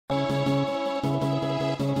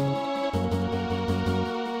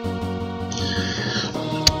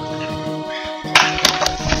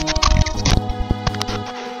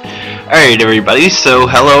Alright everybody, so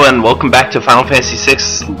hello and welcome back to Final Fantasy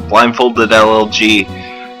VI Blindfolded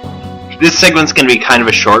LLG. This segment's going to be kind of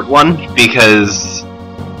a short one because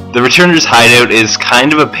the Returner's hideout is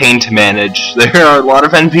kind of a pain to manage. There are a lot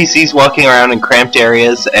of NPCs walking around in cramped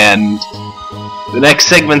areas, and the next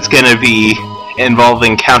segment's going to be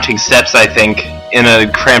involving counting steps, I think, in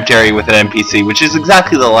a cramped area with an NPC, which is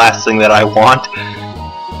exactly the last thing that I want.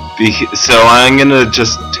 So I'm going to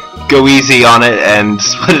just go easy on it and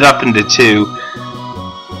split it up into two.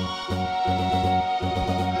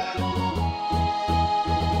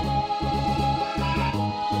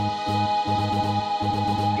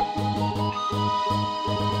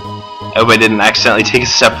 I hope I didn't accidentally take a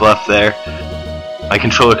step left there. My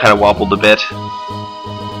controller kind of wobbled a bit.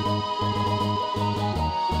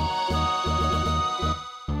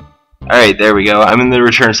 Alright, there we go. I'm in the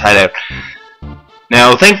Returner's hideout.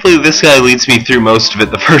 Now, thankfully this guy leads me through most of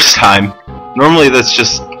it the first time. Normally that's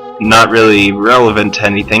just not really relevant to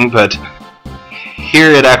anything, but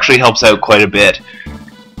here it actually helps out quite a bit.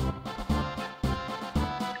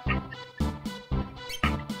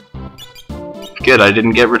 Good, I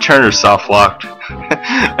didn't get Returner soft locked.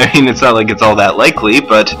 I mean, it's not like it's all that likely,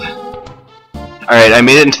 but... Alright, I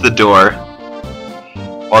made it into the door.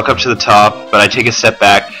 Walk up to the top, but I take a step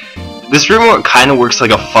back. This room kind of works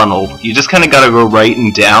like a funnel. You just kind of gotta go right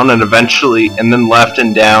and down, and eventually, and then left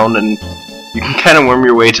and down, and you can kind of worm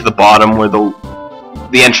your way to the bottom where the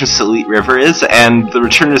entrance to Elite River is, and the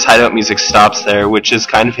Returner's hideout music stops there, which is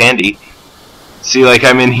kind of handy. See, like,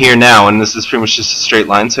 I'm in here now, and this is pretty much just a straight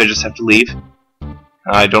line, so I just have to leave.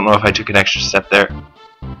 I don't know if I took an extra step there.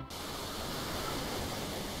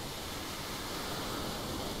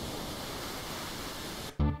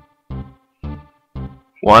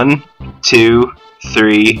 One, 2,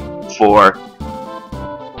 3, 4.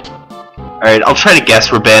 Alright, I'll try to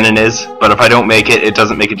guess where Bannon is, but if I don't make it, it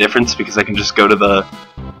doesn't make a difference because I can just go to the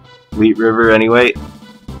Elite River anyway.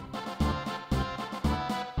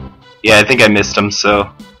 Yeah, I think I missed him,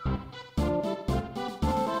 so...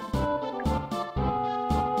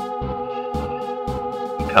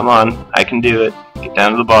 Come on, I can do it. Get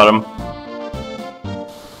down to the bottom.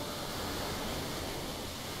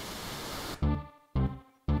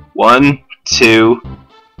 One, 2.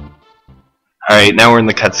 Alright, now we're in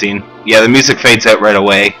the cutscene. Yeah, the music fades out right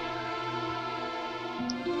away.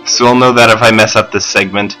 So I'll know that if I mess up this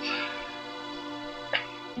segment.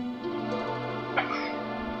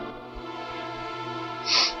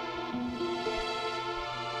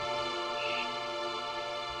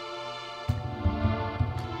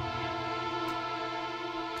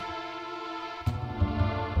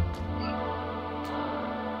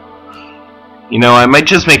 You know, I might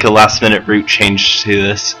just make a last-minute route change to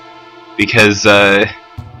this, because I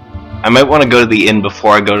might want to go to the inn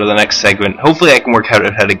before I go to the next segment. Hopefully I can work out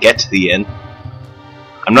how to get to the inn.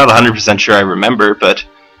 I'm not 100% sure I remember, but...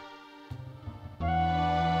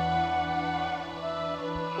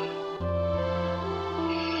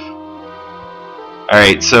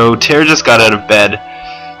 Alright, so Tara just got out of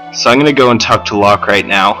bed, so I'm gonna go and talk to Locke right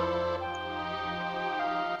now.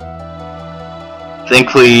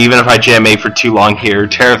 Thankfully, even if I jam A for too long here,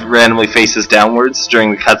 Tara randomly faces downwards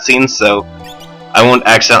during the cutscene, so I won't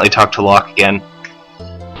accidentally talk to Locke again.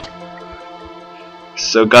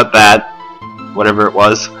 So got that, whatever it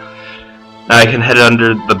was. Now I can head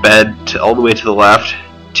under the bed all the way to the left,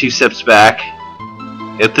 2 steps back,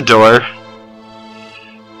 hit the door.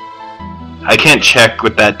 I can't check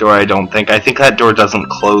with that door, I don't think. I think that door doesn't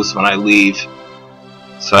close when I leave,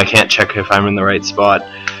 so I can't check if I'm in the right spot.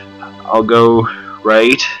 I'll go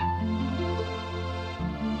right,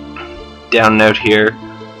 down and out here.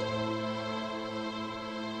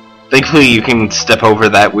 Thankfully you can step over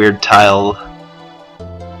that weird tile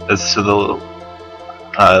that's to the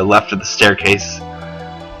left of the staircase.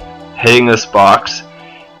 Hitting this box.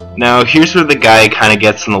 Now here's where the guy kind of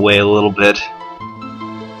gets in the way a little bit.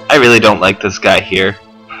 I really don't like this guy here.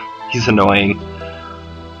 He's annoying.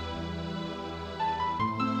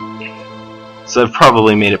 So I've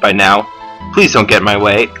probably made it by now. Please don't get in my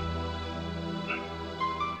way.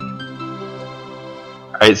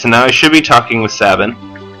 Alright, so now I should be talking with Sabin.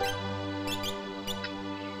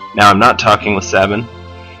 Now I'm not talking with Sabin.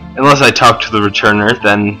 Unless I talk to the Returner,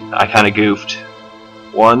 then I kinda goofed.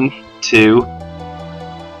 1, 2...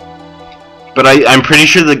 But I'm pretty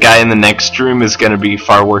sure the guy in the next room is gonna be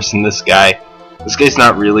far worse than this guy. This guy's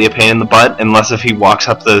not really a pain in the butt, unless if he walks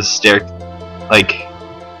up the stair... Like,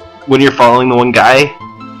 when you're following the one guy,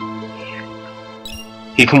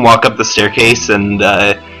 he can walk up the staircase and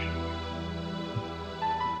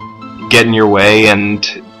get in your way, and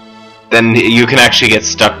then you can actually get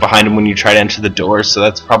stuck behind him when you try to enter the door, so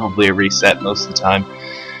that's probably a reset most of the time.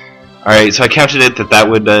 Alright, so I counted it that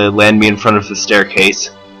would land me in front of the staircase.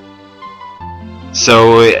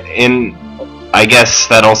 So, I guess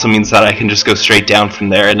that also means that I can just go straight down from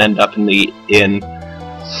there and end up in the inn.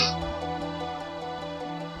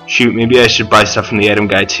 Shoot, maybe I should buy stuff from the item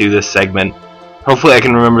guide too this segment. Hopefully I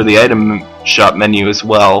can remember the item shop menu as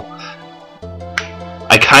well.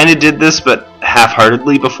 I kinda did this, but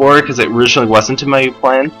half-heartedly before, because it originally wasn't in my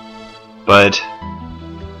plan. But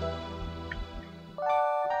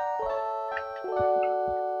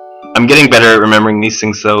I'm getting better at remembering these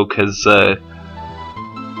things though, because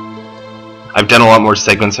I've done a lot more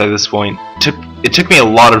segments by this point. It took me a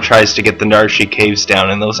lot of tries to get the Narshi caves down,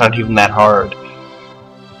 and those aren't even that hard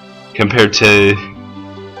compared to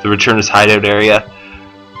the Returners hideout area.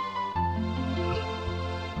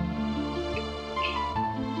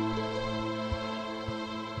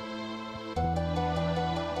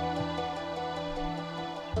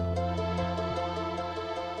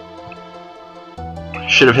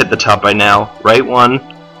 Should have hit the top by now. Right one,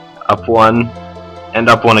 and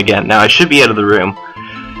up one again. Now I should be out of the room.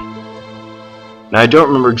 Now I don't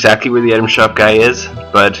remember exactly where the item shop guy is,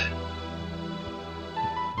 but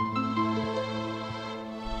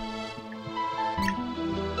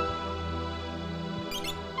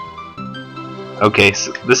okay,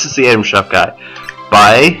 so this is the item shop guy.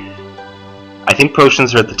 I think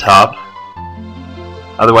potions are at the top.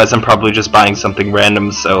 Otherwise I'm probably just buying something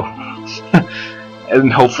random, so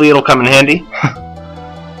and hopefully it'll come in handy.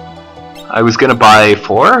 I was gonna buy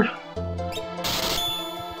 4.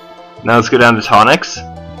 Now let's go down to tonics.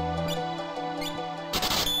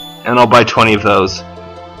 And I'll buy 20 of those.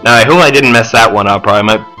 Now I hope I didn't mess that one up, or I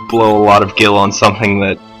might blow a lot of gil on something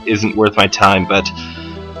that isn't worth my time, but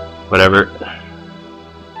whatever.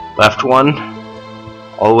 Left one,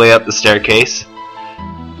 all the way up the staircase.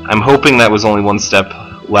 I'm hoping that was only one step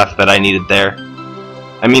left that I needed there.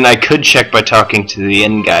 I mean, I could check by talking to the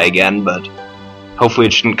inn guy again, but hopefully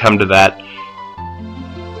it shouldn't come to that.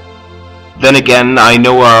 Then again, I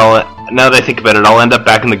know where now that I think about it, I'll end up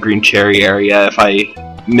back in the green cherry area if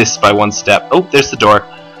I miss by one step. Oh, there's the door.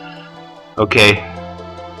 Okay.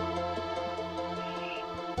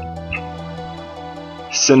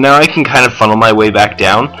 So now I can kind of funnel my way back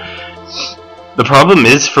down. The problem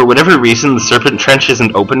is, for whatever reason, the Serpent Trench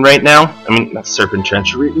isn't open right now. I mean, not Serpent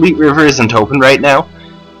Trench, Wheat River isn't open right now.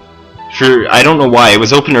 I don't know why. It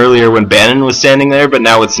was open earlier when Bannon was standing there, but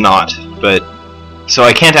now it's not. So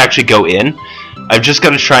I can't actually go in. I've just got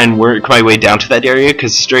to try and work my way down to that area,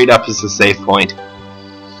 because straight up is the safe point.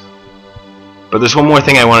 But there's one more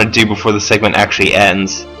thing I want to do before the segment actually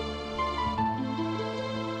ends.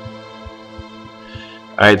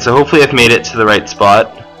 Alright, so hopefully I've made it to the right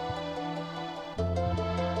spot.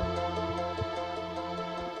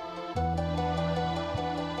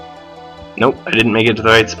 Nope, I didn't make it to the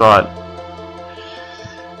right spot.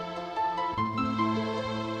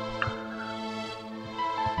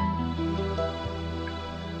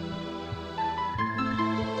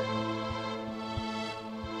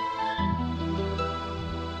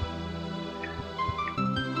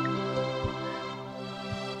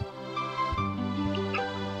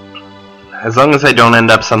 As long as I don't end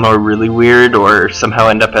up somewhere really weird or somehow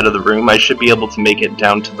end up out of the room, I should be able to make it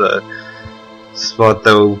down to the spot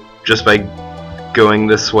though just by going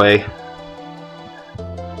this way.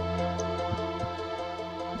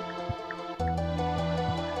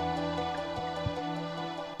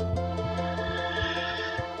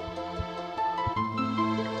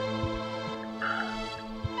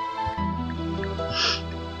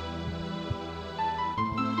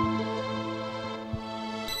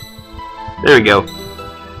 There we go.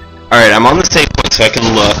 Alright, I'm on the safe point so I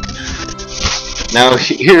can look. Now,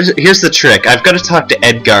 here's the trick. I've got to talk to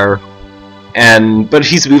Edgar, but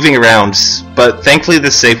he's moving around. But thankfully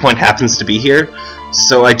the save point happens to be here,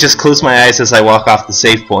 so I just close my eyes as I walk off the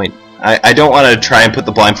save point. I don't want to try and put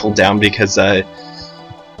the blindfold down because that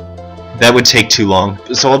would take too long.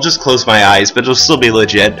 So I'll just close my eyes, but it'll still be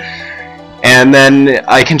legit. And then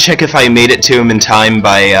I can check if I made it to him in time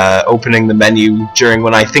by opening the menu during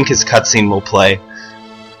when I think his cutscene will play.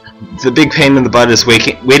 The big pain in the butt is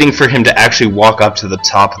waiting for him to actually walk up to the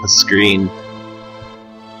top of the screen.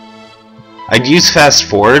 I'd use fast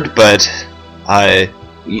forward, but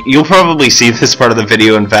you'll probably see this part of the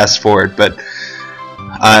video in fast forward, but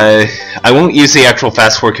I won't use the actual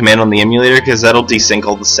fast forward command on the emulator because that'll desync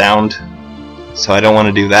all the sound, so I don't want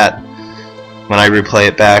to do that. When I replay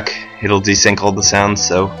it back, it'll desync all the sounds,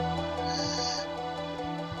 so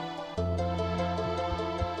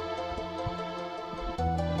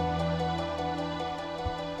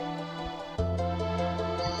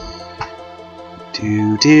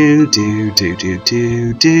Do do do do do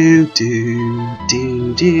do do do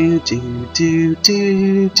do do do do do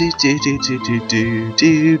do do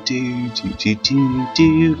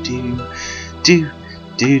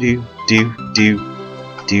do do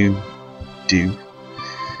do do.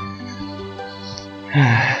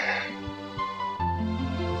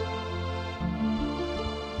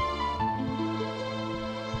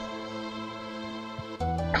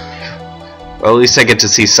 Well, at least I get to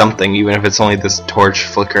see something, even if it's only this torch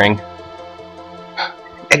flickering.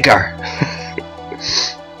 Edgar!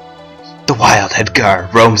 The wild Edgar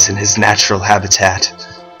roams in his natural habitat,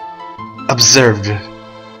 observed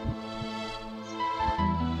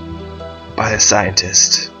by a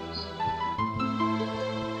scientist.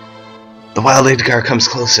 The wild Edgar comes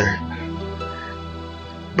closer,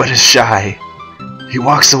 but is shy. He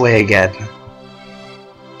walks away again.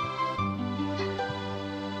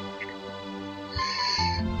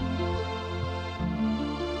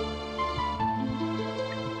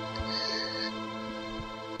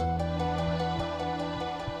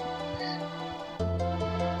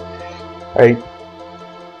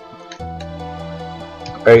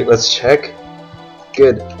 Alright, let's check.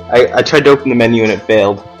 Good. I tried to open the menu and it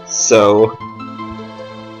failed, so...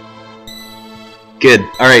 Good.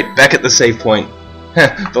 Alright, back at the save point.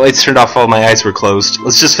 The lights turned off while my eyes were closed.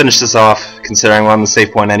 Let's just finish this off, considering we're on the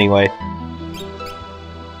save point anyway.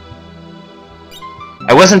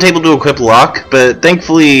 I wasn't able to equip Locke, but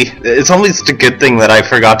thankfully, it's almost a good thing that I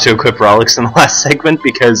forgot to equip Relics in the last segment,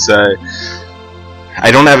 because, I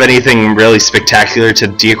don't have anything really spectacular to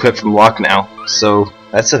de-equip from Locke now, so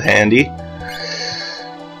that's handy.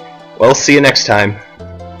 Well, see you next time.